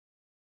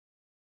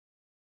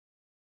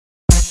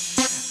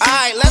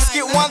Alright, let's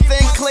get one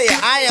thing clear.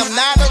 I am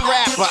not a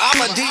rapper, I'm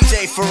a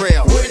DJ for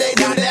real.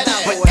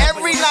 But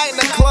every night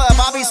in the club,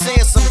 I be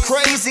seeing some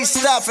crazy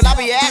stuff, and I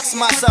be asking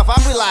myself, I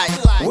be like,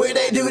 where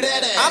they do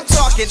that at? I'm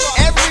talking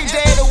every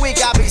day of the week,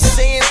 I be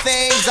seeing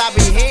things, I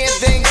be hearing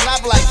things, and I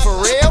be like, for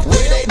real?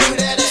 Where they do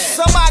that at?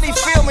 Somebody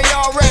feel me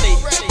already,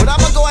 but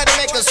I'ma go ahead and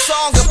make a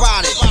song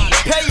about it.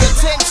 Pay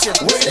attention.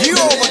 You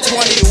over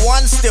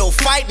 21, still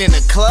fighting in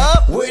the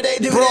club? Where they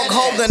do Broke that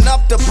holding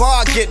up the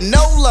bar, get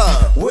no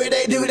love. Where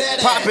they do that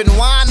at? Popping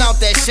wine out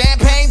that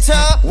champagne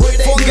tub. Where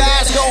they Four do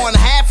guys that at? going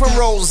half a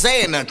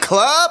rosé in the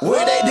club.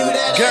 Where they do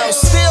that at? Girls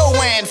still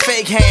wearing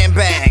fake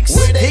handbags.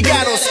 Where they He do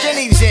got that on at?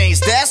 skinny jeans,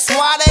 that's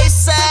why they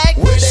sag.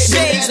 Where they do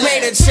Shades that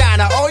made at? in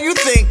China, oh you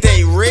think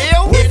they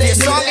real? Where If they your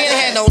do song that ain't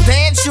at? had no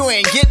dance, you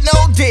ain't get no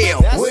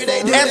deal. Where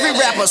they do Every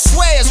that at? rapper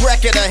swears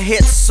record a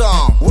hit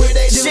song. Where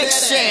they do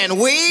Chicks that at? sharing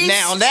weed,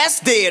 now that's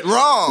dead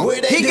wrong.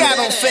 Where they He do got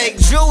that on at? fake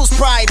jewels,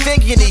 probably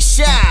thinking he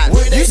shine.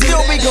 Where they You do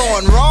still that be at?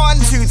 going raw in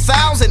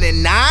 2009?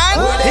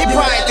 they He do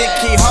probably that think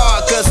at? he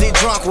hard cause he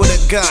drunk with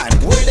a gun.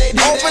 Where they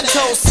do Open that at?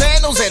 toe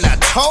sandals and the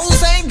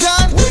toes ain't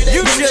done? Where they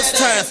You do just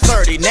that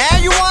turned 30, now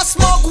you want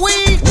smoke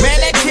weed? Man,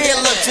 they that do kid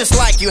that look at? just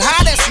like you,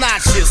 how that's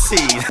not your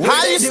seed? Where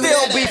How they you do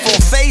still that be at? for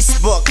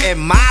Facebook and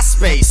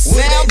MySpace?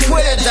 Where Now they do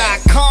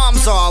that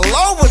Twitter.com's all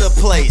over the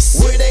place.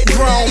 Where they do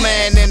Grown that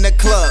man in the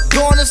club,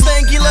 doing his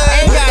stinky leg.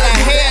 Ain't got a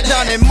hair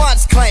done in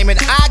months, claiming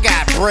I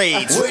got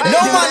braids. Where they No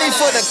do money that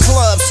for the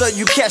club, so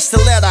you catch the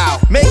let out.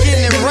 Making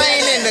they it do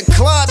rain that in the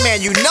club,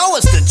 man, you know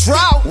it's the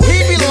drought.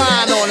 He they be do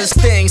lying that on his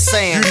thing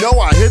saying, You know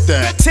I hit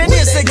that. 10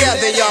 years they do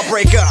together, that y'all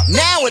break up.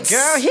 Now it's,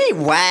 girl, he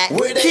whack.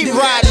 Where they Keep do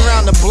riding that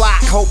around the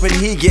block, hoping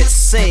he gets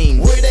seen.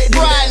 Where they do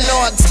Riding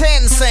that on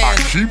 10 saying,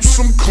 Keep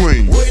some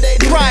clean. Where they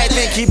do probably that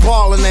think he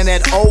ballin' in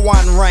that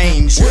 01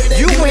 range. they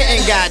You do went that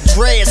and got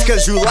dreads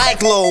cause you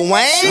like Lil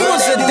Wayne. She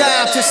was a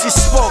dime till she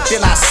spoke,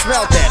 then I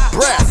smelt that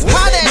breath.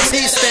 How that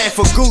T stand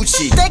for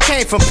Gucci? They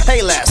came from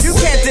Payless. You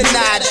can't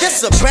deny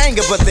this a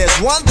banger, but there's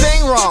one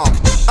thing wrong.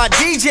 A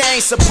DJ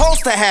ain't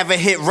supposed to have a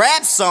hit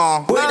rap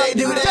song. Where they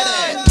do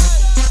that at?